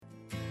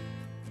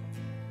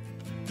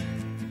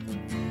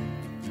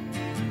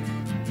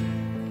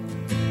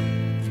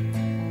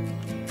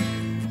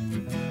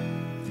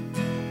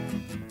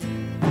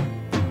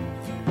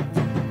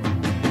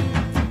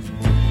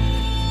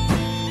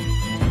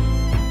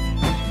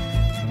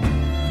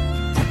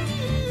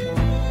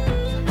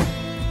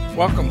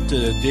Welcome to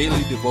the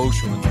Daily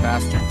Devotion with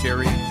Pastor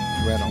Terry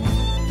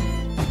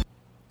Reynolds.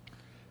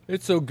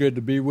 It's so good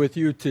to be with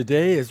you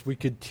today as we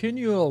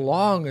continue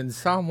along in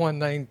Psalm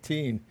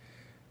 119.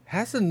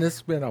 Hasn't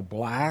this been a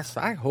blast?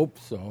 I hope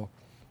so.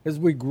 As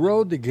we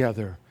grow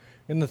together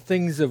in the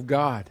things of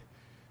God.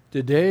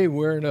 Today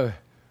we're in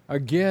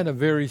a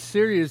very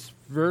serious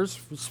verse,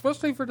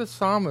 especially for the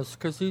psalmist,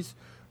 because he's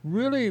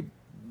really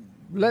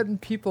letting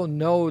people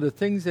know the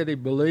things that he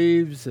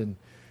believes and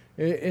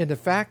the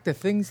fact, the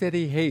things that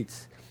he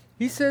hates.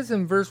 He says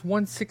in verse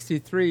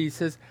 163, he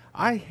says,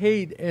 I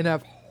hate and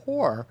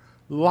abhor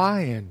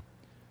lying,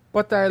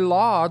 but thy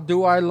law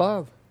do I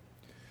love.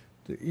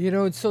 You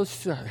know, and so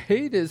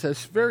hate is a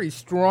very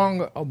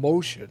strong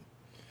emotion.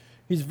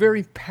 He's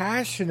very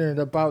passionate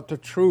about the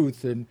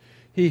truth, and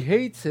he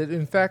hates it.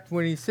 In fact,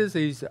 when he says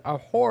he's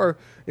abhor,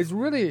 it's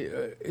really,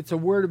 it's a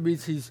word that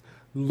means he's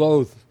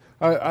loath.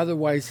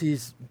 Otherwise,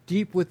 he's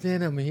deep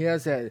within him. He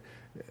has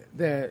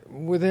that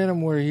within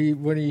him where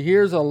when he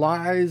hears a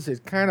lies,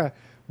 it kind of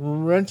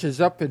wrenches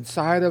up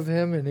inside of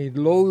him, and he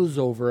loathes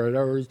over it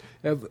or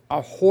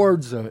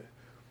abhors it.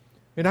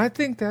 And I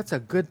think that's a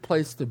good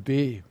place to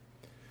be,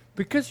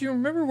 because you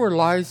remember where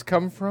lies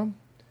come from?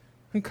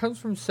 It comes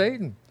from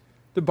Satan.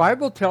 The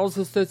Bible tells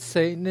us that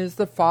Satan is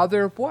the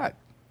father of what?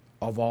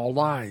 Of all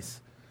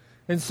lies.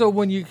 And so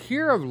when you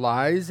hear of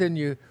lies and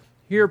you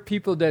hear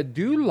people that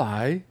do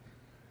lie,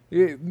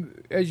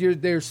 as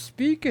they're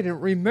speaking,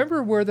 and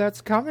remember where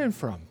that's coming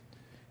from.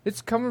 It's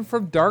coming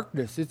from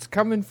darkness. It's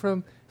coming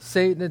from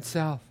Satan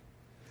itself.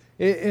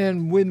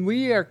 And when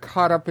we are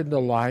caught up in the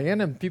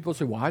lying, and people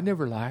say, well, I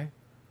never lie.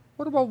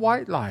 What about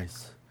white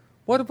lies?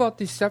 What about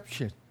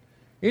deception?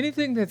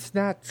 Anything that's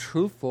not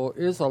truthful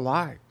is a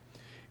lie.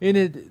 And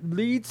it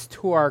leads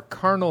to our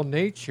carnal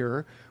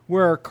nature,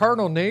 where our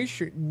carnal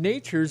nature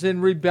is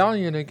in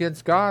rebellion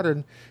against God.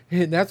 And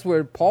that's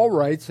where Paul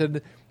writes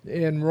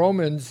in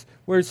Romans,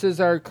 where it says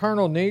our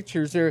carnal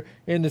natures are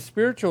in the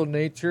spiritual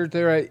nature,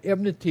 they're at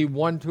enmity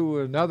one to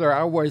another.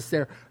 Otherwise,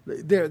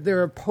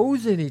 they're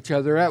opposing each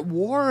other, at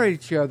war with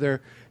each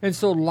other. And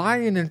so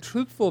lying and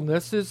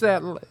truthfulness is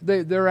that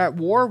they're at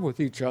war with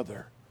each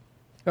other.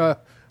 I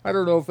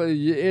don't know if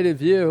any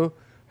of you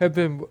have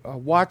been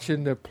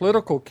watching the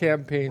political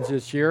campaigns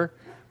this year,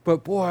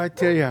 but boy, I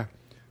tell you,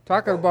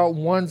 talking about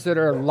ones that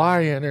are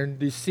lying and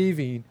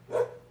deceiving,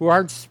 who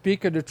aren't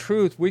speaking the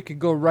truth, we could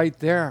go right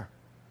there.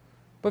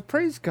 But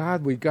praise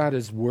God, we got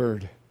His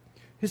Word.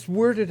 His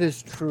Word that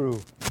is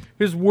true.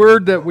 His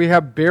Word that we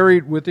have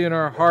buried within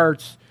our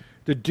hearts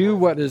to do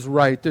what is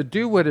right, to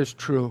do what is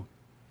true.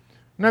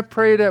 And I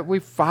pray that we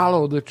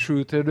follow the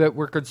truth and that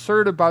we're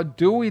concerned about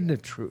doing the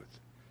truth.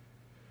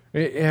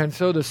 And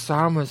so the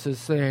psalmist is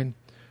saying,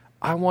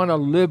 I want to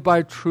live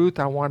by truth.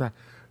 I want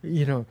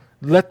to,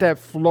 let that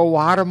flow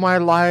out of my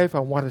life. I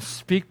want to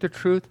speak the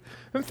truth.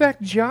 In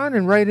fact, John,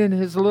 right in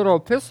his little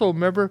epistle,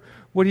 remember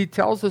what he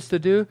tells us to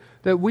do?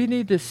 That we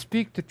need to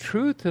speak the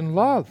truth in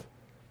love.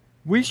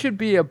 We should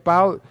be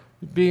about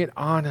being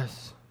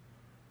honest.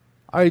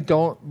 I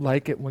don't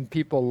like it when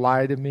people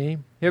lie to me.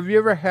 Have you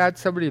ever had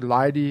somebody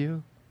lie to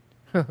you?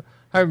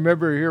 I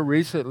remember here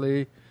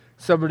recently,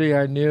 somebody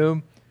I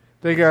knew,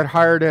 they got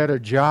hired at a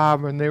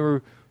job and they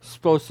were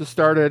supposed to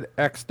start at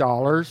X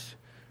dollars.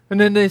 And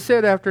then they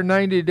said after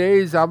 90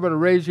 days, I'm going to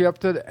raise you up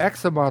to the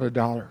X amount of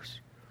dollars.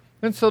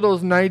 And so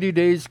those 90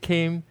 days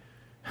came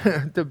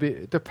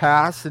to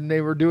pass, and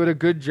they were doing a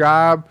good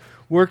job,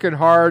 working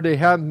hard. They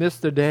hadn't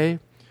missed a day.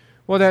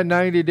 Well, that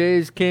 90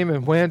 days came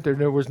and went, and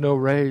there was no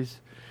raise.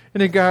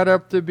 And it got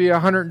up to be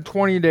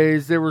 120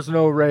 days, there was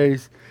no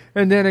raise.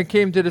 And then it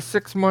came to the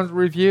 6-month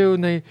review,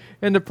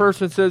 and the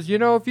person says,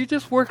 if you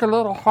just work a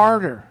little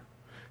harder,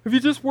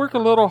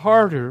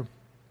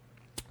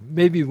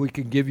 maybe we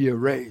can give you a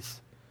raise.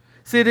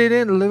 See, they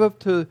didn't live up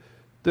to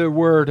their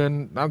word,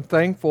 and I'm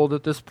thankful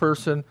that this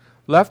person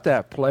left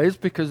that place,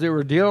 because they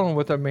were dealing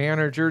with a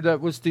manager that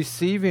was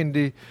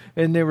deceiving,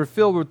 and they were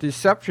filled with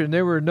deception.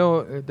 There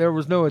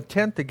was no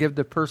intent to give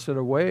the person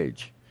a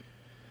wage.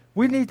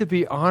 We need to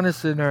be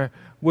honest in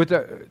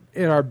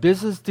our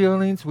business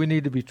dealings. We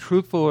need to be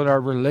truthful in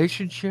our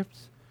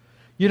relationships.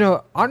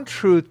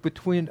 Untruth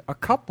between a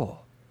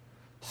couple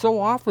so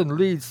often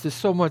leads to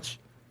so much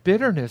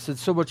bitterness and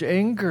so much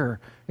anger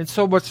and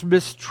so much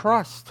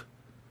mistrust.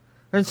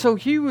 And so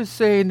he was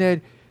saying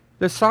that,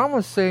 the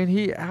psalmist saying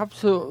he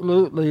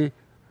absolutely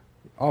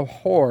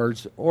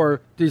abhors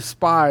or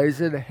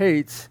despises and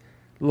hates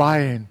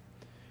lying.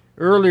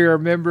 Earlier,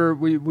 remember,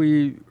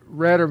 we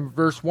read in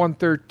verse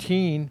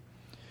 113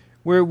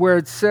 where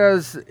it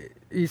says,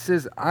 he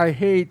says, I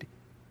hate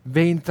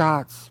vain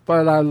thoughts,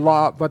 but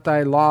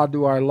thy law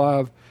do I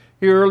love.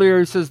 Here earlier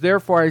he says,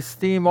 therefore I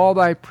esteem all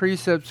thy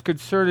precepts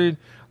concerning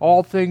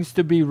all things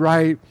to be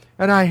right,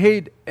 and I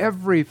hate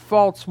every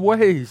false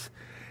ways.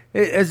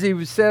 As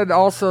he said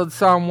also in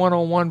Psalm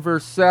 101,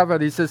 verse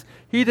 7, he says,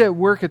 he that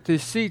worketh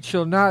deceit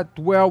shall not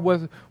dwell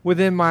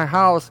within my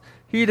house.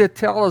 He that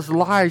telleth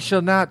lies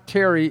shall not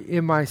tarry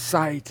in my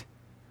sight.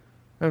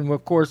 And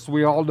of course,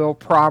 we all know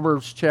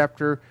Proverbs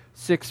chapter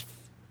 6,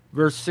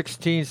 verse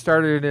 16,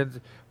 started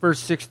in verse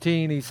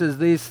 16, he says,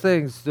 these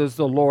things does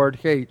the Lord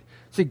hate.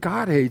 See,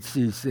 God hates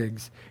these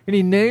things. And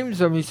he names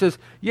them. He says,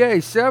 yea,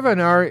 7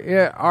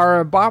 are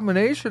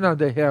abomination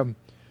unto him.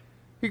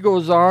 He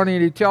goes on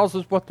and he tells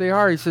us what they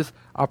are. He says,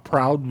 a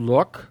proud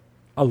look,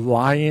 a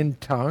lying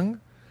tongue,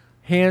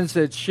 hands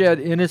that shed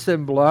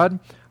innocent blood,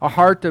 a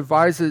heart that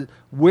devises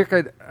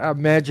wicked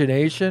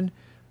imagination,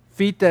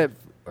 feet that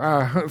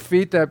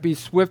be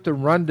swift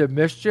and run to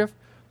mischief,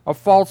 a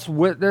false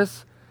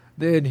witness,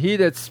 and he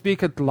that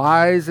speaketh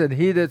lies, and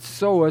he that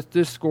soweth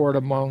discord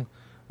among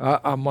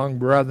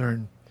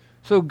brethren.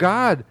 So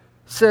God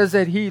says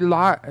that he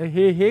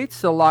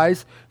hates the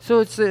lies, so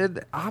it's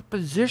in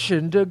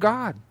opposition to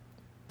God.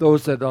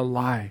 Those that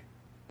lie,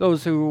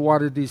 those who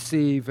want to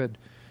deceive and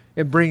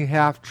bring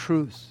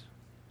half-truths.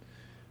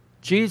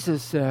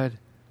 Jesus said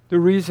the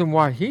reason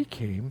why he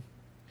came,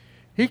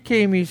 he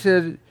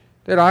said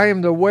that I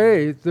am the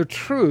way, the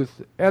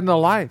truth, and the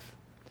life.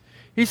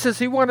 He says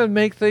he wanted to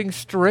make things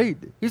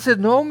straight. He said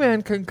no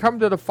man can come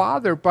to the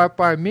Father but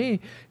by me.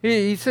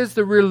 He says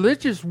the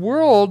religious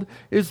world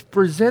is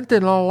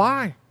presenting a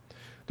lie.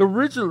 The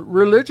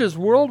religious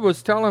world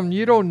was telling him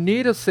you don't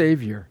need a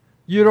Savior.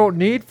 You don't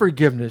need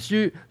forgiveness.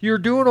 You're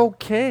doing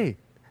okay.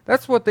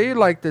 That's what they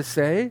like to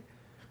say.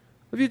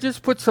 If you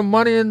just put some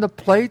money in the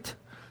plate,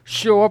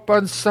 show up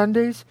on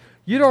Sundays,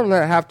 you don't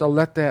have to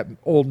let that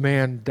old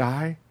man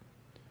die.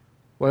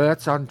 Well,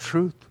 that's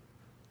untruth.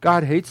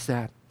 God hates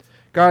that.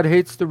 God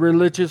hates the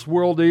religious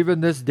world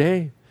even this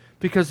day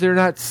because they're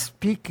not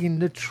speaking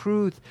the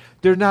truth.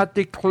 They're not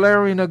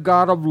declaring a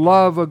God of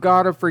love, a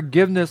God of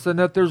forgiveness, and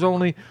that there's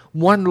only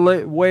one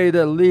way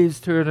that leads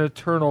to an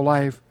eternal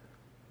life.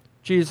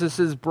 Jesus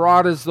is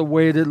broad as the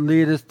way that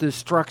leadeth to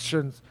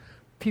destruction.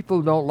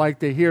 People don't like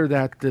to hear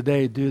that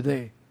today, do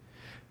they?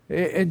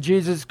 And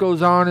Jesus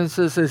goes on and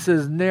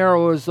says,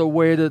 narrow is the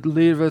way that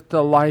leadeth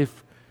to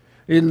life.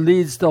 It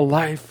leads to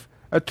life,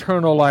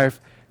 eternal life.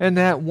 And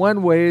that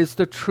one way is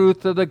the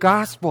truth of the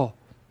gospel.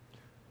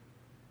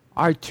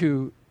 I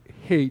too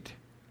hate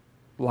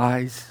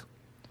lies,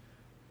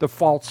 the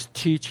false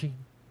teaching,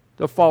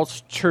 the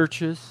false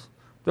churches,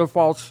 the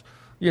false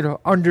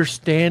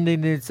understanding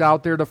that's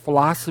out there, the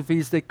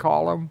philosophies they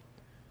call them,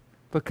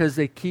 because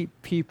they keep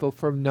people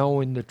from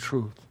knowing the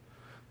truth,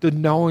 the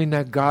knowing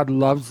that God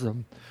loves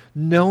them,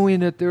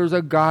 knowing that there's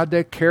a God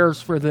that cares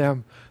for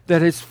them,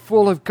 that is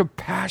full of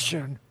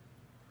compassion.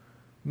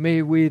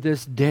 May we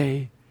this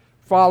day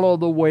follow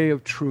the way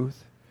of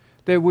truth,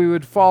 that we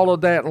would follow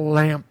that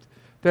lamp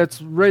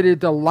that's ready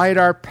to light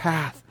our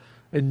path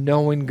in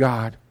knowing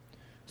God.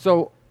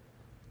 So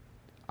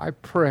I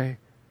pray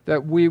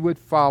that we would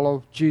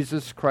follow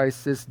Jesus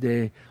Christ this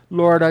day.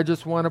 Lord, I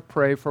just want to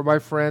pray for my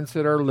friends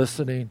that are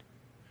listening.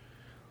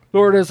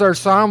 Lord, as our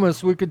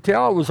psalmist, we could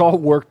tell it was all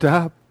worked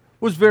up,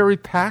 was very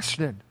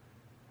passionate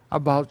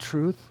about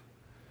truth.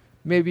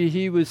 Maybe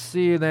he was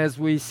seeing, as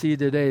we see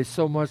today,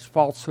 so much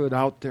falsehood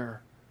out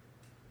there.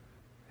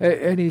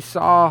 And he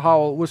saw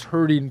how it was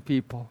hurting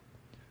people,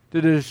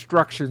 the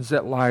destructions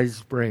that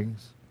lies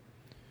brings.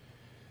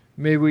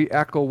 May we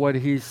echo what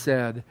he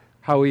said,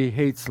 how he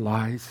hates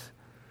lies.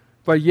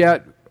 But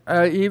yet,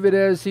 even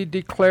as he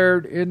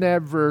declared in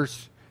that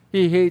verse,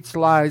 he hates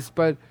lies,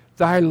 but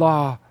thy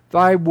law,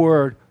 thy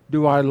word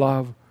do I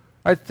love.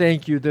 I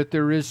thank you that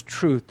there is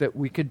truth that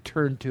we can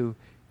turn to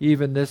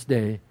even this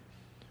day.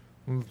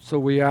 So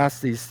we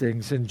ask these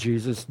things in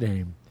Jesus'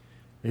 name.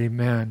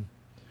 Amen.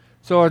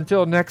 So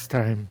until next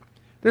time,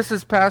 this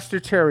is Pastor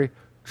Terry.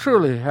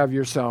 Truly have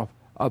yourself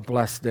a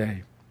blessed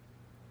day.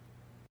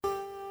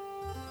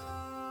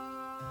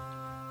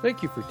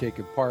 Thank you for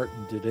taking part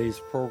in today's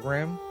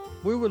program.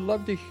 We would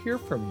love to hear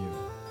from you.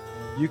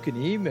 You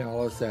can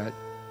email us at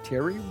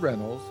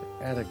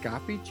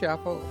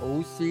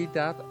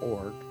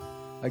terryreynolds@agapechapelOC.org.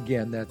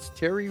 Again, that's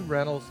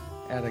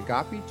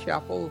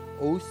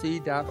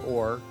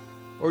terryreynolds@agapechapelOC.org.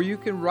 Or you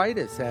can write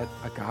us at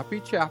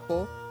Agape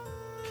Chapel,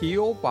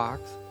 P.O.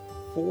 Box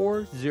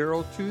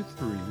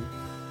 4023,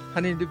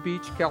 Huntington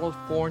Beach,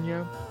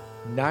 California,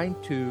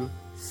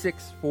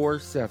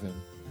 92647.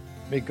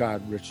 May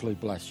God richly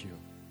bless you.